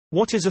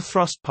What is a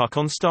thrust puck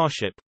on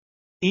Starship?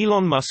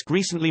 Elon Musk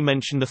recently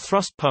mentioned a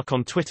thrust puck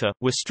on Twitter.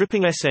 We're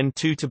stripping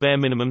SN2 to bare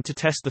minimum to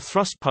test the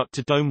thrust puck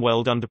to dome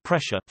weld under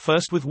pressure,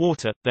 first with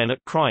water, then at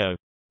cryo.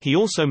 He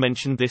also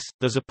mentioned this: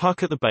 there's a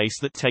puck at the base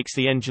that takes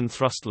the engine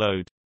thrust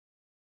load.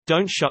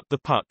 Don't shuck the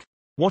puck.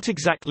 What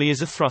exactly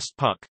is a thrust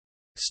puck?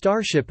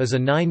 Starship is a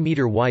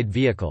 9-meter wide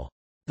vehicle.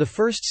 The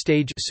first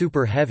stage,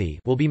 Super Heavy,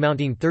 will be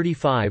mounting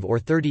 35 or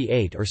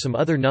 38 or some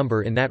other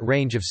number in that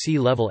range of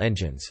sea-level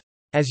engines.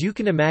 As you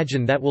can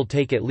imagine, that will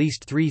take at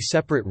least 3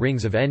 separate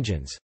rings of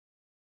engines.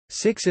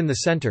 6 in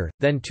the center,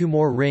 then 2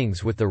 more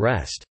rings with the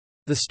rest.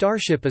 The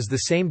Starship is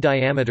the same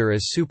diameter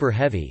as Super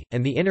Heavy,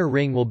 and the inner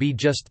ring will be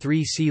just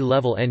 3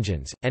 sea-level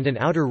engines, and an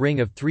outer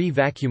ring of 3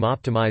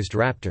 vacuum-optimized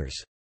Raptors.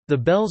 The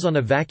bells on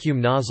a vacuum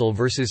nozzle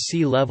versus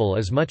sea level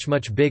is much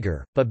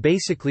bigger, but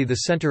basically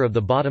the center of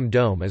the bottom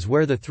dome is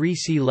where the 3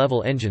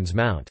 sea-level engines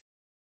mount.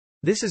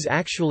 This is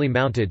actually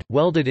mounted,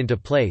 welded into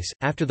place,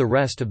 after the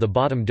rest of the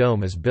bottom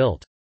dome is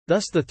built.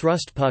 Thus the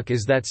thrust puck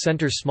is that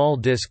center small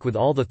disc with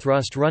all the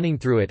thrust running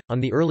through it. On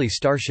the early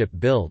Starship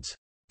builds.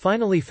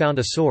 Finally found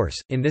a source.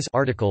 In this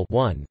article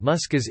 1,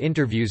 Musk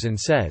interviews and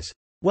says,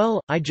 "Well,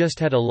 I just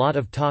had a lot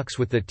of talks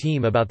with the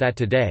team about that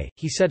today,"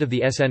 he said of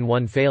the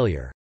SN1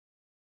 failure.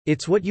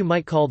 "It's what you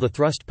might call the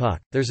thrust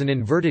puck. There's an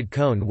inverted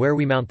cone where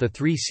we mount the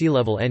 3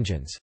 sea-level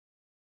engines.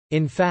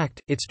 In fact,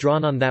 it's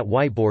drawn on that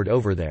whiteboard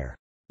over there.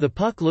 The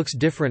puck looks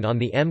different on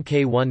the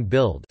Mk1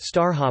 build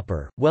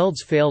Starhopper.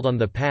 Welds failed on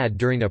the pad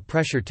during a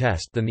pressure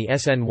test than the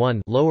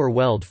SN1 lower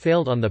weld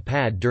failed on the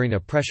pad during a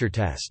pressure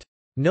test.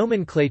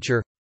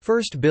 Nomenclature: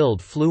 first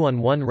build flew on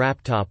 1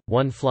 Raptop,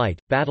 1 flight,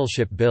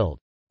 battleship build.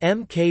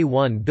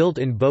 Mk1 built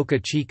in Boca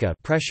Chica,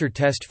 pressure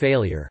test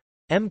failure.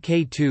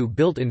 Mk2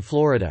 built in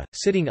Florida,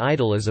 sitting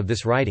idle as of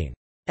this writing.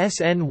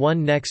 SN1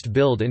 next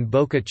build in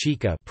Boca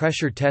Chica,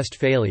 pressure test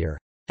failure.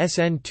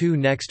 SN2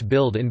 next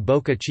build in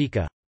Boca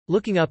Chica.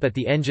 Looking up at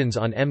the engines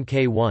on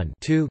Mk1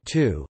 2.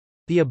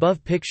 The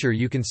above picture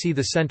you can see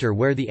the center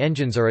where the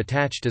engines are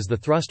attached as the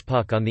thrust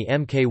puck on the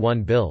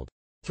Mk1 build.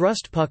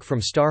 Thrust puck from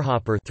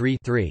Starhopper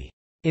 3.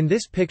 In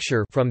this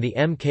picture from the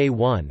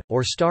Mk1,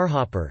 or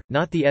Starhopper,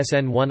 not the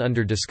SN1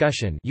 under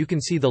discussion, you can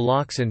see the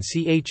LOX and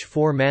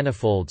CH4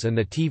 manifolds and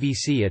the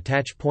TVC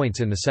attach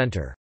points in the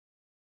center.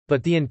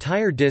 But the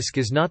entire disc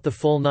is not the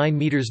full 9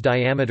 meters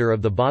diameter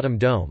of the bottom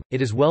dome,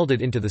 it is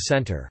welded into the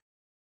center.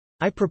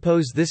 I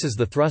propose this is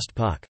the thrust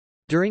puck.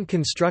 During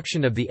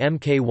construction of the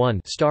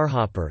Mk1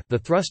 Starhopper, the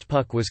thrust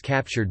puck was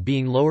captured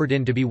being lowered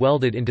in to be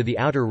welded into the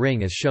outer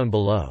ring as shown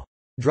below.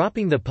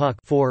 Dropping the puck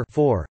 4.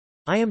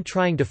 I am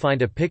trying to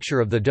find a picture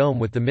of the dome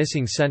with the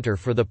missing center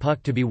for the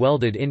puck to be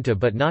welded into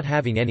but not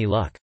having any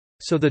luck.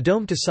 So the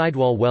dome to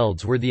sidewall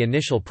welds were the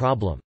initial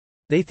problem.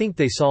 They think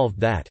they solved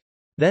that.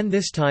 Then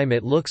this time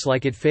it looks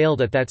like it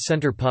failed at that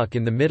center puck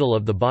in the middle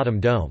of the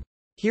bottom dome.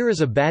 Here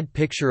is a bad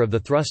picture of the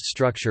thrust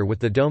structure with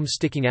the dome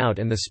sticking out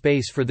and the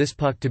space for this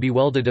puck to be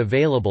welded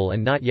available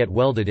and not yet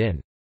welded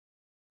in.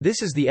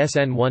 This is the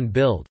SN1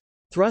 build.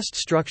 Thrust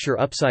structure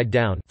upside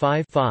down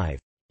 5.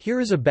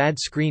 Here is a bad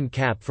screen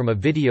cap from a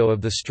video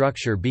of the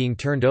structure being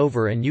turned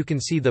over and you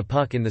can see the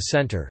puck in the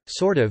center,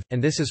 sort of,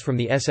 and this is from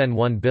the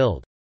SN1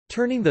 build.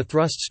 Turning the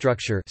thrust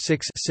structure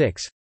 6.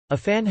 A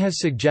fan has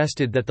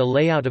suggested that the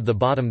layout of the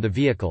bottom the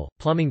vehicle,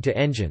 plumbing to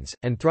engines,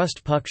 and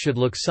thrust puck should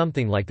look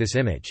something like this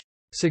image.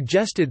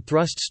 Suggested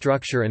thrust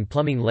structure and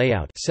plumbing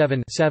layout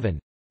 7.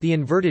 The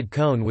inverted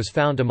cone was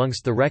found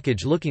amongst the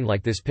wreckage looking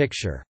like this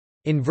picture.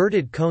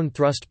 Inverted cone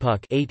thrust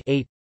puck 8.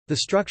 The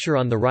structure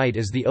on the right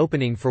is the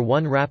opening for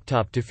 1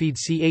 Raptop to feed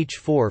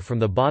CH4 from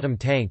the bottom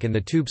tank and the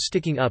tube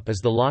sticking up as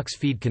the LOX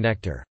feed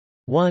connector.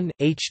 1.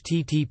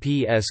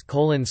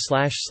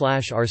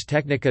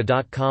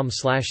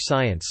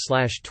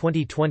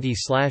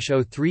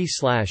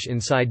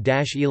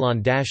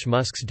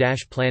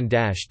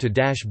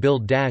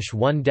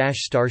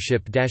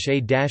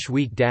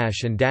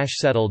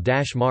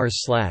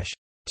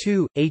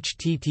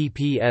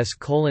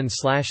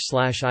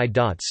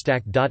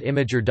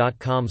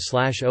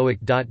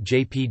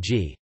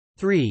 https://i.stack.imager.com/oic.jpg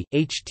 3.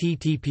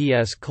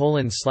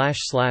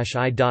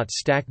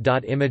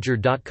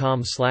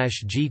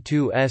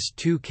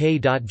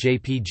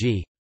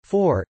 https://i.stack.imager.com/g2s2k.jpg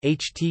 4.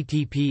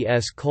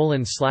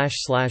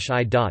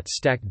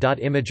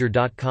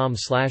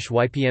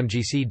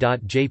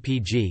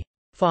 https://i.stack.imager.com/ypmgc.jpg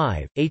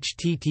 5.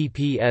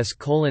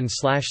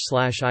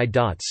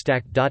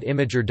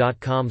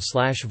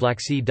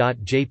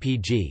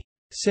 https://i.stack.imager.com/vlaxy.jpg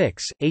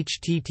 6.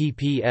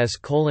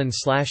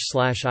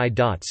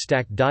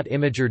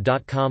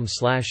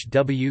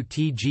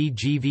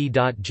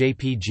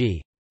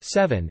 https://i.stack.imager.com/wtggv.jpg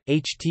 7.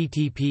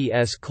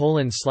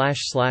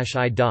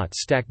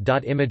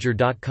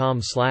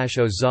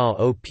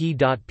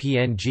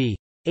 https://i.stack.imager.com/ozaop.png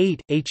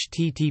 8.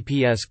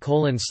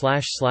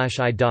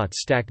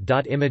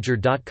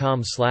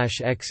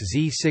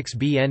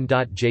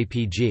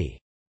 https://i.stack.imager.com/xz6bn.jpg